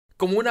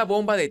Como una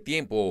bomba de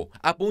tiempo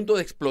a punto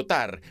de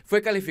explotar,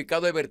 fue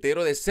calificado el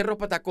vertedero de Cerro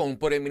Patacón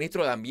por el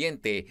ministro de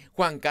Ambiente,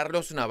 Juan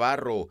Carlos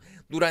Navarro.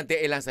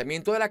 Durante el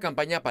lanzamiento de la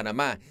campaña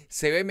Panamá,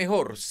 se ve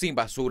mejor sin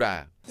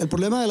basura. El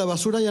problema de la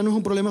basura ya no es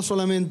un problema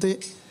solamente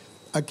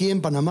aquí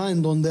en Panamá,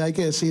 en donde, hay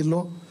que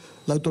decirlo,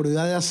 la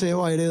autoridad de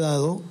aseo ha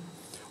heredado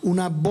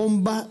una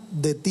bomba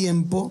de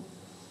tiempo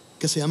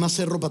que se llama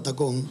Cerro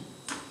Patacón,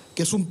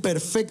 que es un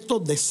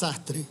perfecto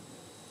desastre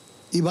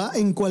y va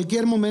en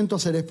cualquier momento a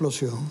hacer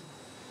explosión.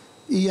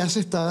 Y ya se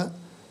está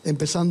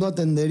empezando a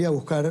atender y a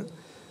buscar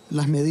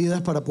las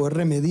medidas para poder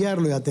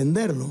remediarlo y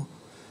atenderlo.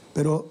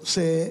 Pero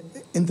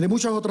entre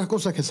muchas otras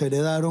cosas que se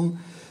heredaron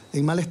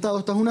en mal estado,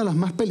 esta es una de las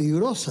más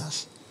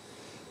peligrosas,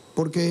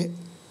 porque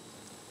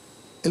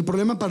el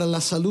problema para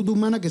la salud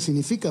humana que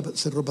significa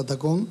Cerro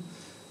Patacón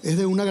es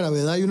de una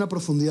gravedad y una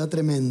profundidad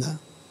tremenda.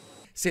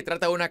 Se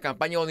trata de una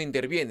campaña donde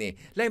interviene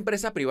la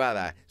empresa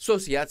privada,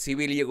 sociedad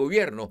civil y el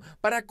gobierno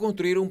para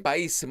construir un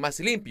país más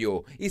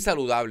limpio y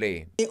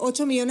saludable.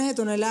 8 millones de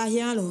toneladas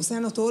llegan a los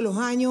océanos todos los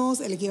años,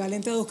 el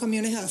equivalente a 2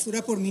 camiones de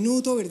basura por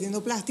minuto,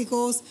 vertiendo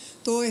plásticos.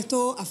 Todo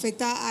esto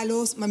afecta a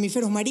los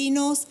mamíferos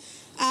marinos,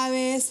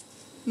 aves.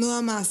 No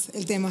da más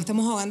el tema,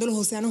 estamos ahogando los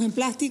océanos en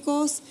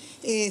plásticos.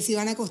 Si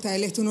van a Costa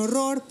del Este, un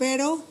horror,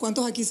 pero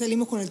 ¿cuántos aquí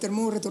salimos con el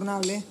termo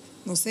retornable?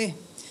 No sé.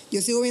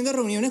 Yo sigo viendo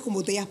reuniones con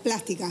botellas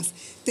plásticas.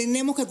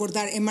 Tenemos que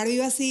cortar. En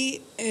MarViva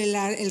sí,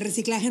 el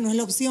reciclaje no es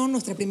la opción.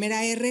 Nuestra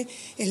primera R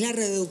es la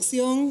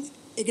reducción.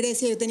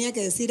 Grecia, yo tenía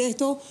que decir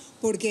esto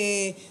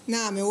porque,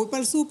 nada, me voy para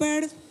el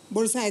súper,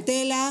 bolsa de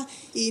tela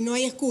y no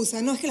hay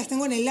excusa. No es que las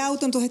tengo en el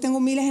auto, entonces tengo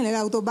miles en el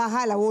auto.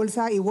 Baja la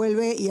bolsa y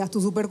vuelve y haz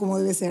tu súper como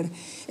debe ser.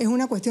 Es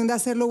una cuestión de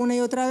hacerlo una y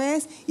otra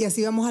vez y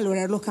así vamos a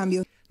lograr los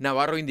cambios.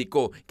 Navarro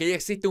indicó que ya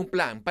existe un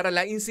plan para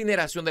la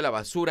incineración de la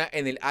basura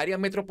en el área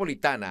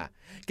metropolitana,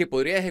 que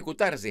podría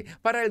ejecutarse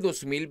para el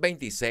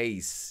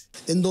 2026.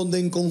 En donde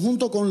en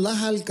conjunto con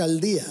las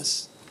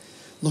alcaldías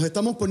nos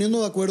estamos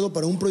poniendo de acuerdo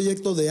para un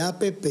proyecto de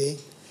APP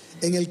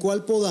en el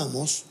cual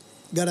podamos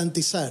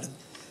garantizar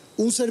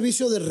un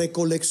servicio de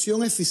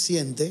recolección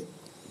eficiente,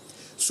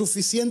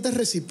 suficientes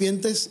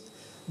recipientes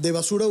de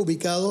basura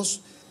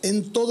ubicados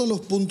en todos los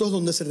puntos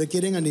donde se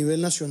requieren a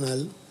nivel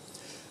nacional,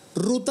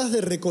 rutas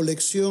de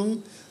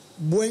recolección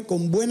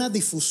con buena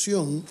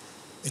difusión.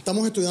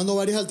 Estamos estudiando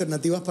varias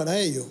alternativas para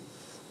ello.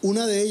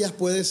 Una de ellas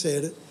puede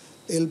ser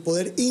el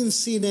poder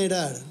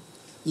incinerar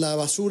la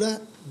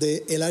basura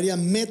del área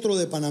metro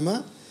de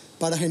Panamá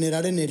para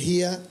generar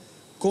energía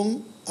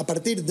a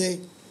partir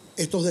de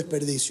estos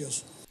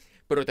desperdicios.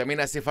 Pero también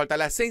hace falta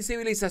la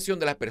sensibilización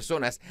de las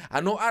personas a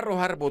no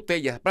arrojar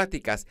botellas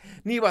plásticas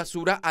ni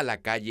basura a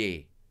la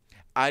calle.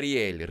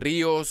 Ariel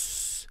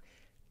Ríos,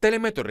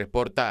 Telemetro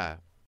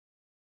reporta.